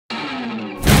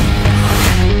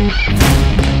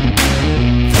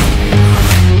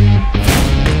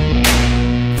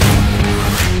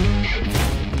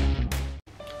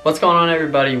What's going on,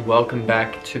 everybody? Welcome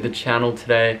back to the channel.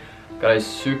 Today got a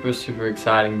super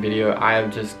exciting video. I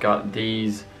have just got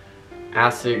these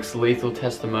ASICS lethal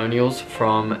testimonials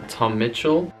from Tom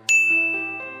Mitchell.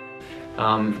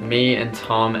 Me and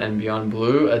Tom and Beyond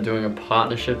Blue are doing a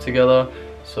partnership together,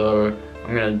 so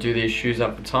I'm gonna do these shoes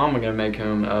up for Tom. We're gonna make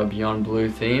him Beyond Blue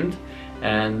themed,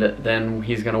 and then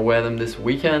he's gonna wear them this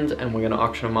weekend, and we're gonna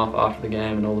auction them off after the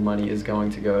game, and all the money is going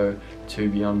to go to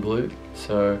Beyond Blue.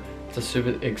 So it's a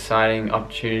super exciting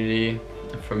opportunity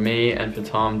for me and for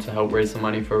Tom to help raise some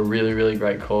money for a really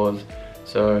great cause.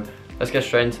 So let's get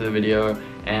straight into the video,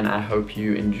 and I hope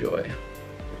you enjoy.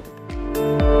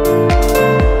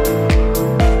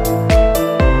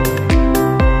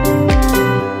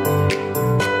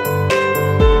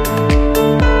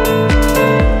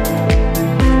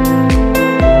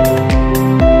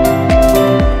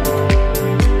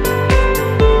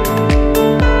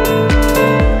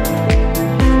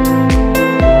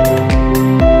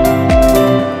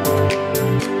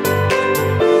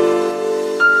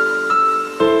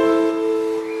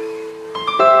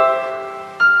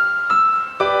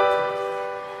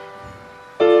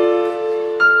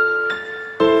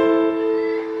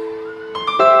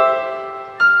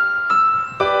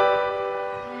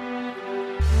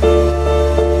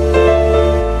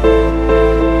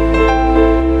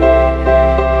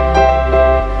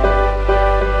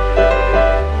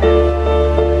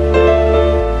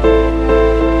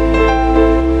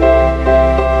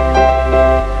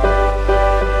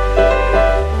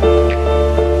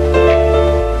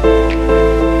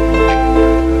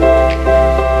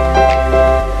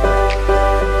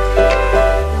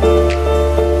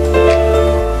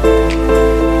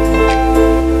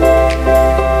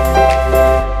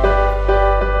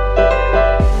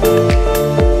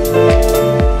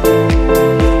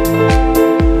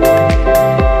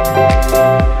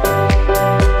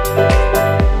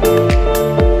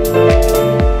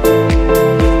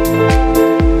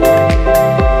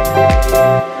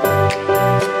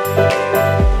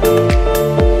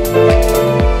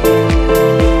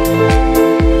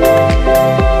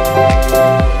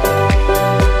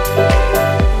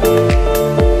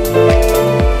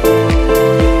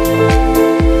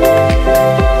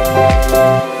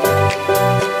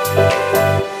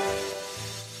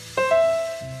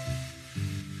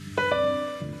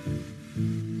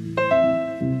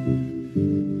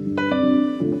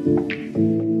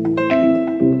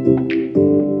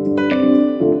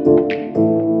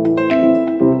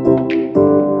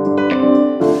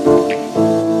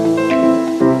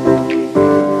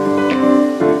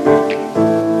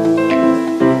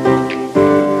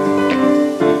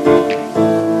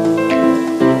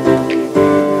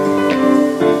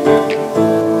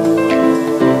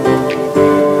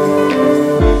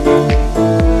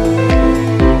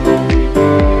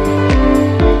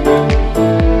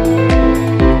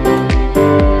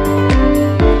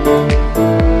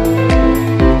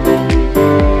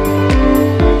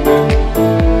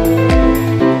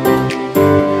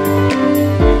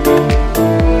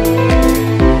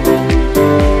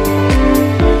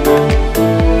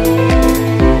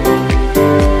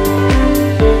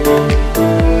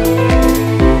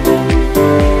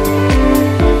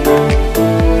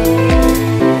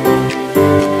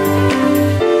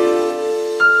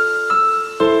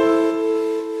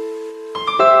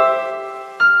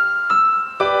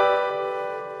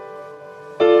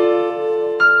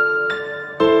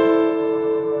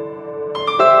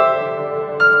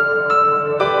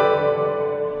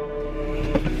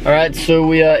 Alright, so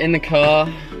we are in the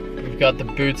car. We've got the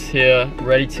boots here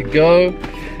ready to go,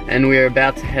 and we're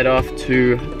about to head off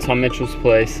to Tom Mitchell's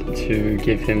place to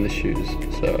give him the shoes.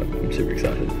 So I'm super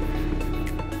excited.